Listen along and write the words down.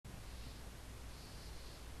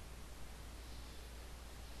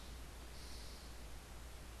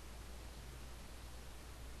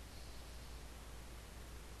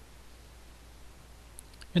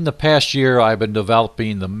In the past year, I've been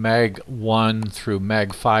developing the MEG 1 through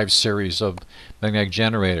MEG 5 series of magnetic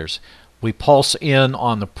generators. We pulse in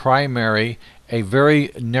on the primary, a very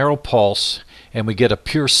narrow pulse, and we get a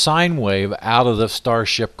pure sine wave out of the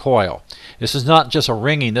Starship coil. This is not just a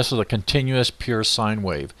ringing, this is a continuous pure sine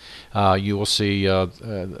wave. You will see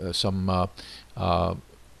some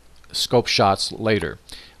scope shots later.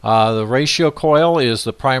 The ratio coil is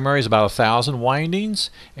the primary is about 1,000 windings,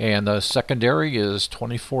 and the secondary is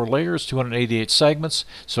 24 layers, 288 segments,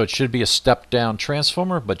 so it should be a step-down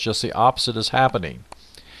transformer, but just the opposite is happening.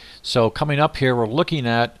 So coming up here, we're looking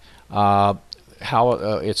at how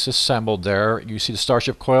it's assembled there. You see the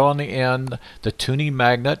Starship coil on the end, the tuning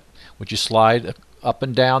magnet, which you slide up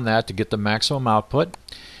and down that to get the maximum output,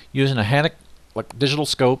 using a digital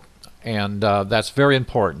scope. And that's very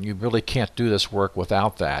important. You really can't do this work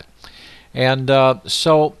without that. And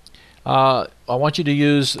so I want you to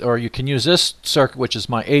use, or you can use this circuit, which is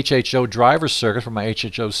my HHO driver circuit for my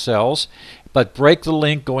HHO cells, but break the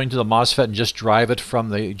link going to the MOSFET and just drive it from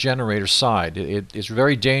the generator side. It's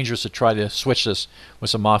very dangerous to try to switch this with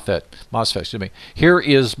some MOSFET. Excuse me. Here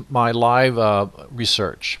is my live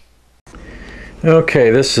research. Okay,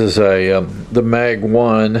 this is the MAG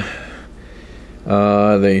 1.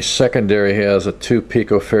 The secondary has a 2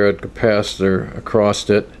 picofarad capacitor across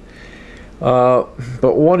it. But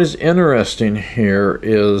what is interesting here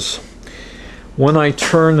is when I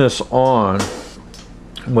turn this on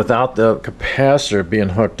without the capacitor being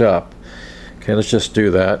hooked up. Okay, let's just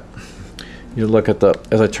do that. You look at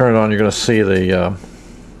as I turn it on, you're going to see the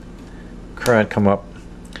current come up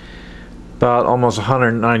about almost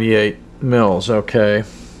 198 mils. Okay.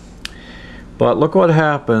 But look what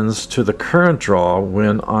happens to the current draw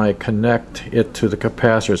when I connect it to the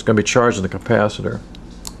capacitor. It's going to be charging the capacitor.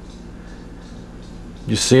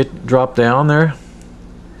 You see it drop down there?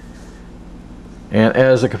 And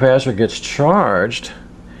as the capacitor gets charged,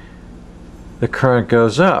 the current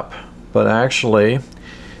goes up. But actually,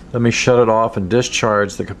 let me shut it off and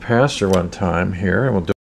discharge the capacitor one time here. And we'll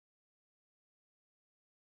do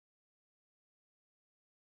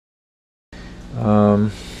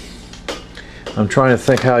I'm trying to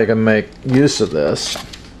think how you can make use of this.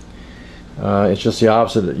 It's just the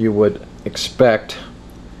opposite that you would expect.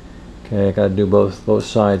 Okay, I got to do both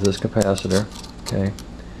sides of this capacitor. Okay,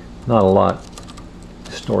 not a lot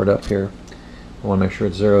stored up here. I want to make sure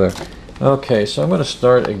it's zero there. Okay, so I'm going to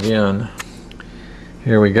start again.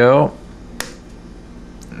 Here we go.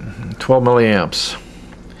 12 milliamps,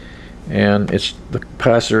 and the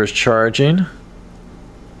capacitor is charging,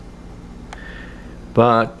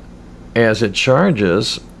 but as it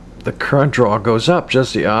charges, the current draw goes up,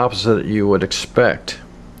 just the opposite that you would expect.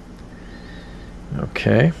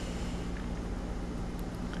 Okay.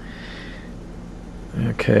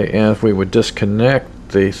 Okay, and if we would disconnect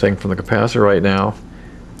the thing from the capacitor right now,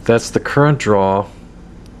 that's the current draw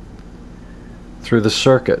through the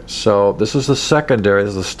circuit. So this is the secondary, this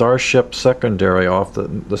is the Starship secondary off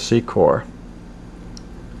the C-core.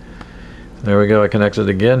 There we go, I connected it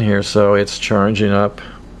again here, so it's charging up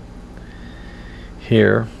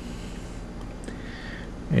here,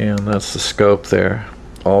 and that's the scope there.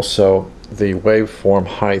 Also, the waveform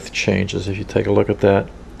height changes. If you take a look at that,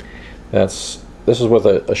 this is with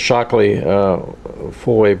a Shockley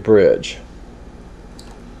full wave bridge.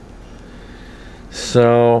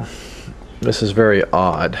 So this is very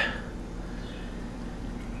odd,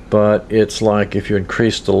 but it's like if you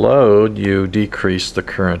increase the load, you decrease the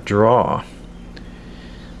current draw.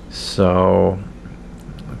 So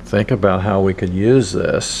think about how we could use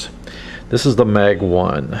this. This is the MAG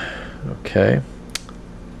 1. Okay.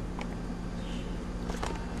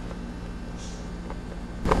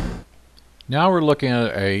 Now we're looking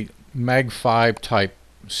at a MAG 5 type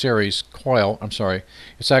series coil. I'm sorry,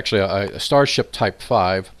 it's actually a Starship type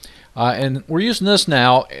 5. And we're using this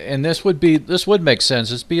now, and this would make sense.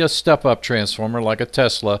 This would be a step-up transformer like a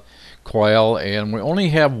Tesla coil, and we only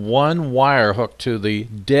have one wire hooked to the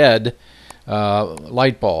dead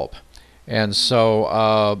light bulb, and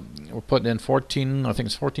so we're putting in 14, I think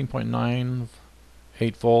it's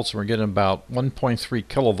 14.98 volts, and we're getting about 1.3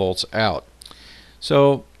 kilovolts out.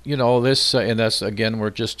 So you know this, and that's again, we're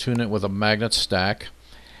just tuning it with a magnet stack,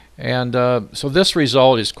 and so this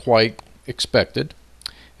result is quite expected,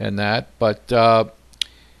 and that. But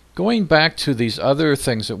going back to these other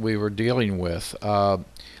things that we were dealing with.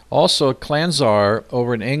 Also, Clanzar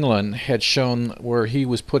over in England had shown where he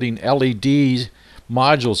was putting LED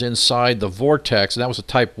modules inside the vortex, and that was a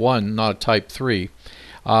type 1, not a type 3.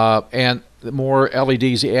 And the more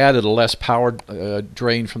LEDs he added, the less power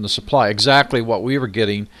drain from the supply. Exactly what we were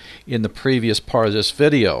getting in the previous part of this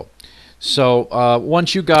video. So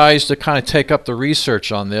want you guys to kind of take up the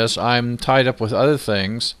research on this. I'm tied up with other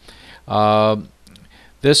things.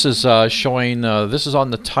 This is showing, this is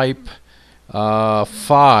on the type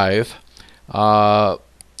 5,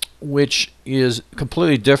 which is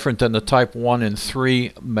completely different than the type 1 and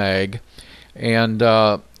 3 MEG. And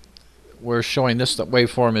we're showing this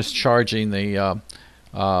waveform is charging the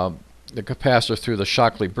capacitor through the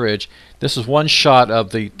Shockley bridge. This is one shot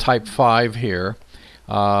of the type 5 here.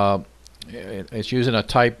 It's using a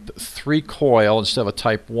type 3 coil instead of a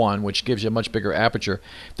type 1, which gives you a much bigger aperture.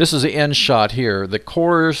 This is the end shot here. The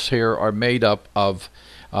cores here are made up of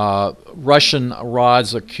Russian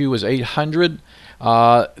rods. The Q is 800.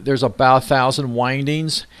 There's about 1,000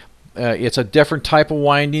 windings. It's a different type of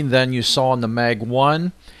winding than you saw in the MEG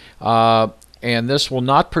 1. And this will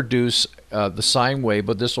not produce the sine wave,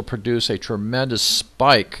 but this will produce a tremendous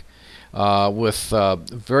spike with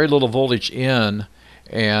very little voltage in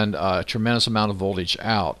and a tremendous amount of voltage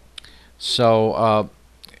out. So,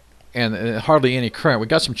 and hardly any current. We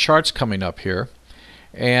got some charts coming up here,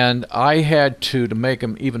 and I had to make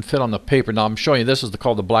them even fit on the paper. Now I'm showing you, this is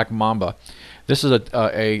called the Black Mamba. This is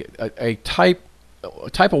a type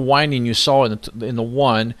of winding you saw in the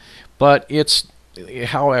 1, but it's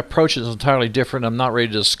how I approach it is entirely different. I'm not ready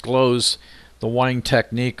to disclose the winding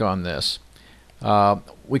technique on this.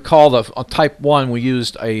 We call the type 1, we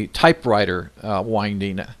used a typewriter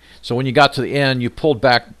winding. So when you got to the end, you pulled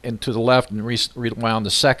back and to the left and rewound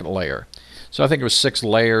the second layer. So I think it was 6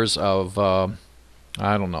 layers of, I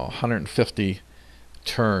don't know, 150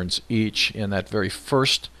 turns each in that very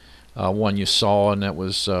first one you saw, and that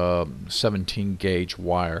was 17 gauge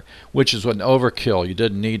wire, which is an overkill. You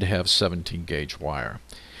didn't need to have 17 gauge wire.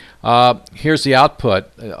 Here's the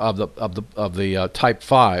output of the type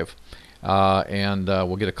 5. And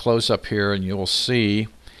we'll get a close-up here, and you'll see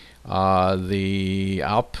the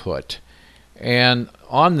output. And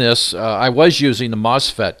on this, I was using the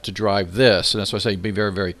MOSFET to drive this, and that's why I say be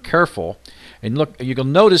very, very careful. And look, you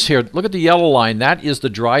can notice here, look at the yellow line. That is the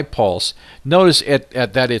drive pulse. Notice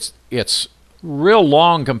that it's real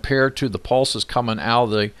long compared to the pulses coming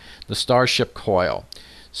out of the Starship coil.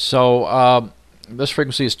 So this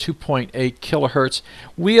frequency is 2.8 kilohertz.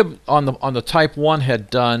 We have on the type 1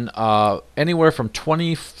 had done anywhere from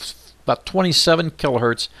about 27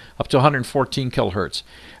 kilohertz up to 114 kilohertz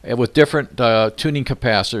with different tuning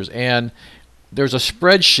capacitors. And there's a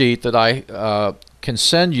spreadsheet that I can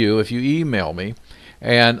send you if you email me,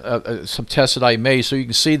 and some tests that I made, so you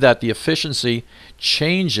can see that the efficiency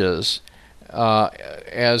changes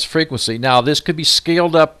as frequency. Now this could be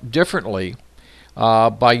scaled up differently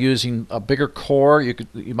by using a bigger core. You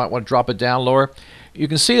might want to drop it down lower. You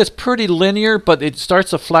can see it's pretty linear, but it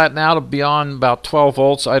starts to flatten out beyond about 12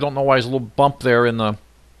 volts. I don't know why there's a little bump there in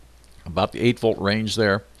about the 8 volt range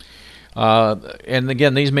there. And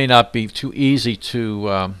again, these may not be too easy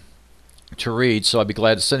to read, so I'd be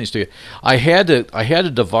glad to send these to you. I had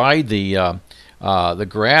to divide the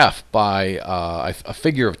graph by a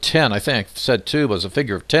figure of 10. I think I said 2 was a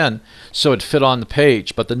figure of 10, so it fit on the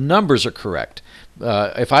page. But the numbers are correct.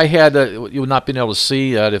 If I had, you would not been able to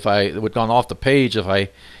see that if it would have gone off the page if I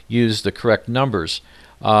used the correct numbers.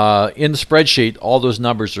 In the spreadsheet, all those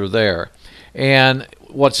numbers are there. And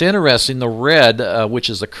what's interesting, the red,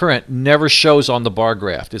 which is the current, never shows on the bar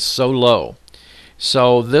graph. It's so low.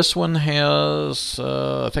 So this one has,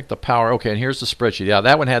 I think the power, okay, and here's the spreadsheet. Yeah,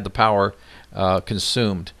 that one had the power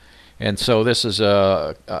consumed. And so this is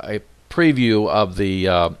a preview of the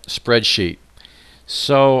spreadsheet.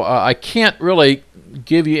 So I can't really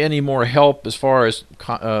give you any more help as far as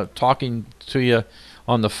talking to you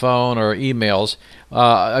on the phone or emails.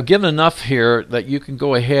 I've given enough here that you can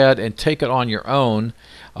go ahead and take it on your own.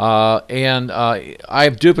 And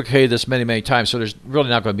I've duplicated this many, many times, so there's really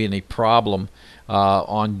not going to be any problem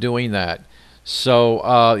on doing that.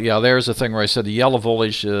 So yeah, there's the thing where I said the yellow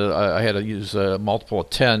voltage, I had to use a multiple of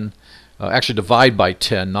 10, actually divide by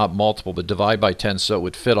 10, not multiple, but divide by 10 so it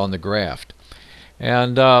would fit on the graph.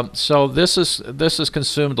 And so this has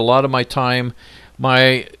consumed a lot of my time.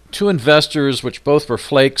 My 2 investors, which both were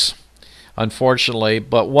flakes, unfortunately,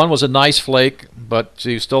 but one was a nice flake, but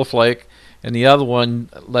she was still a flake, and the other one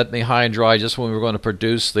let me high and dry just when we were going to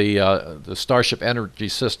produce the Starship energy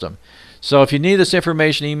system. So if you need this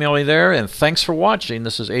information, email me there, and thanks for watching.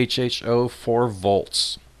 This is HHO 4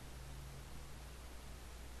 volts.